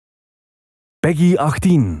PEGI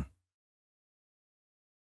 18.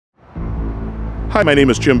 Hi, my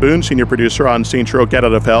name is Jim Boone, Senior Producer on Saints Row: Get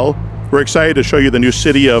Out of Hell. We're excited to show you the new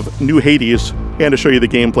city of New Hades and to show you the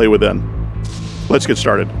gameplay within. Let's get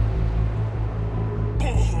started.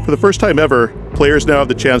 For the first time ever, players now have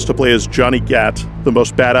the chance to play as Johnny Gat, the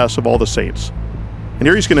most badass of all the Saints. And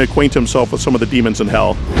here he's going to acquaint himself with some of the demons in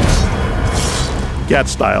hell. Gat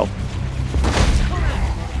style.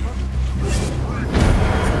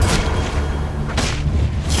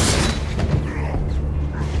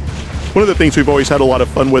 One of the things we've always had a lot of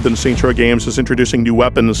fun with in Saints Row games is introducing new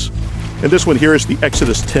weapons, and this one here is the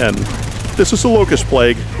Exodus 10. This is a Locust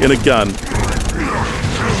Plague in a gun.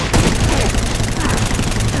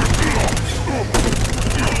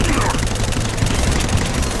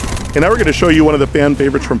 And now we're going to show you one of the fan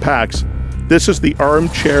favorites from PAX. This is the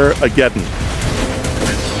Armchair Ageddon.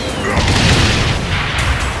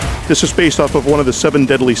 This is based off of one of the 7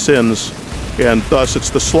 deadly sins, and thus it's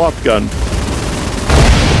the sloth gun.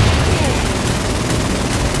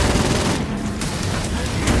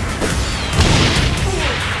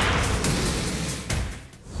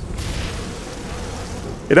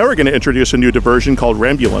 And now we're going to introduce a new diversion called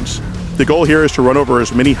Rambulance. The goal here is to run over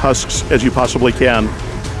as many husks as you possibly can.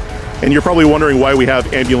 And you're probably wondering why we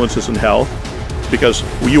have ambulances in hell, because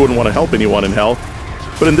you wouldn't want to help anyone in hell.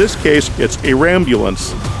 But in this case, it's a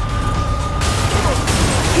Rambulance.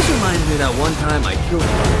 This reminds me of that one time I killed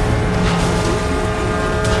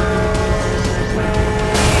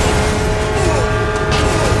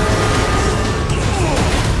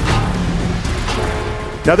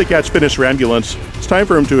Now that Gat's finished Rambulance, it's time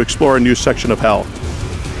for him to explore a new section of hell.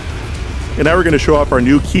 And now we're going to show off our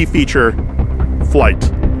new key feature, Flight.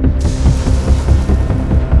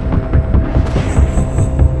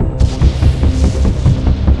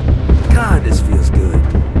 God, this feels good.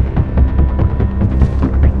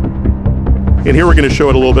 And here we're going to show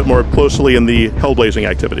it a little bit more closely in the hellblazing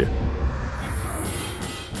activity.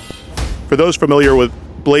 For those familiar with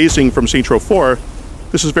blazing from Saints Row 4,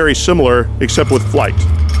 this is very similar, except with flight.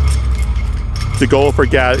 The goal for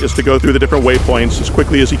Gat is to go through the different waypoints as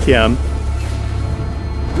quickly as he can.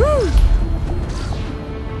 Woo!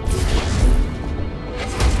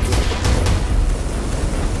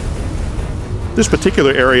 This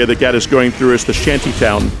particular area that Gat is going through is the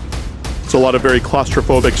Shantytown. It's a lot of very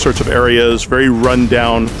claustrophobic sorts of areas, very run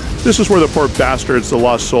down. This is where the poor bastards, the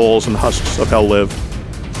lost souls, and husks of hell live.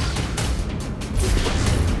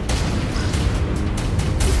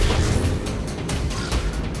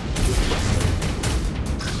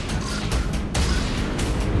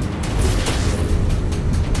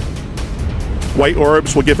 White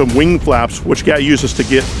orbs will give him wing flaps, which Gat uses to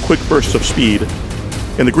get quick bursts of speed.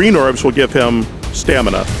 And the green orbs will give him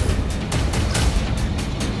stamina.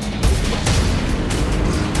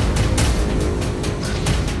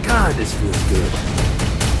 God, this feels good.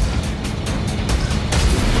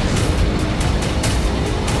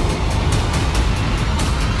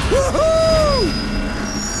 Woohoo!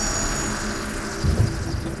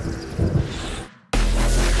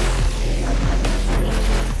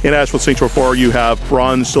 And as with Saints Row 4, you have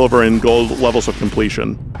bronze, silver, and gold levels of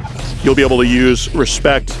completion. You'll be able to use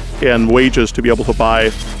respect and wages to be able to buy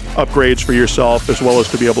upgrades for yourself, as well as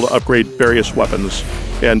to be able to upgrade various weapons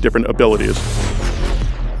and different abilities.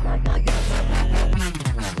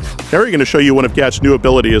 Now we're going to show you one of Gat's new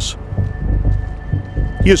abilities.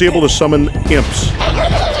 He is able to summon imps.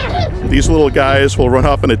 These little guys will run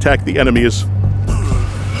off and attack the enemies.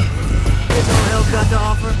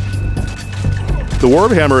 The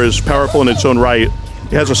Warhammer is powerful in its own right.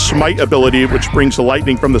 It has a smite ability which brings the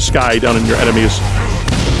lightning from the sky down on your enemies.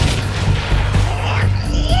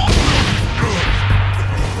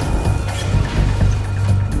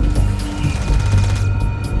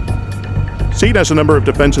 Satan has a number of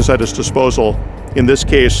defenses at his disposal, in this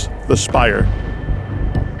case, the Spire.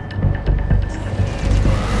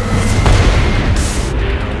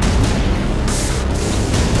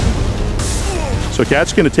 So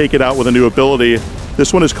Gat's going to take it out with a new ability.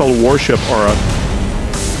 This one is called Warship Aura.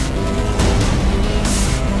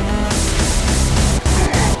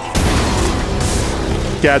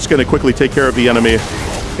 Gat's going to quickly take care of the enemy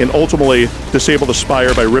and ultimately disable the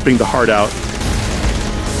Spire by ripping the heart out.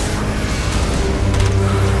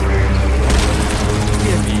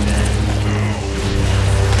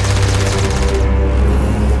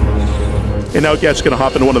 And now Gat's going to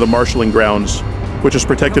hop into one of the marshalling grounds, which is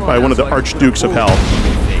protected by one of the Archdukes of Hell.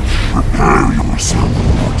 Prepare yourself.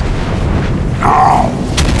 Now,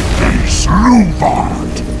 face Lombard.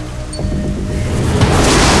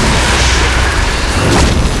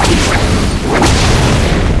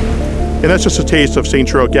 And that's just a taste of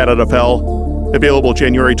Saints Row: Get Out of Hell. available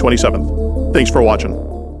January 27th. Thanks for watching.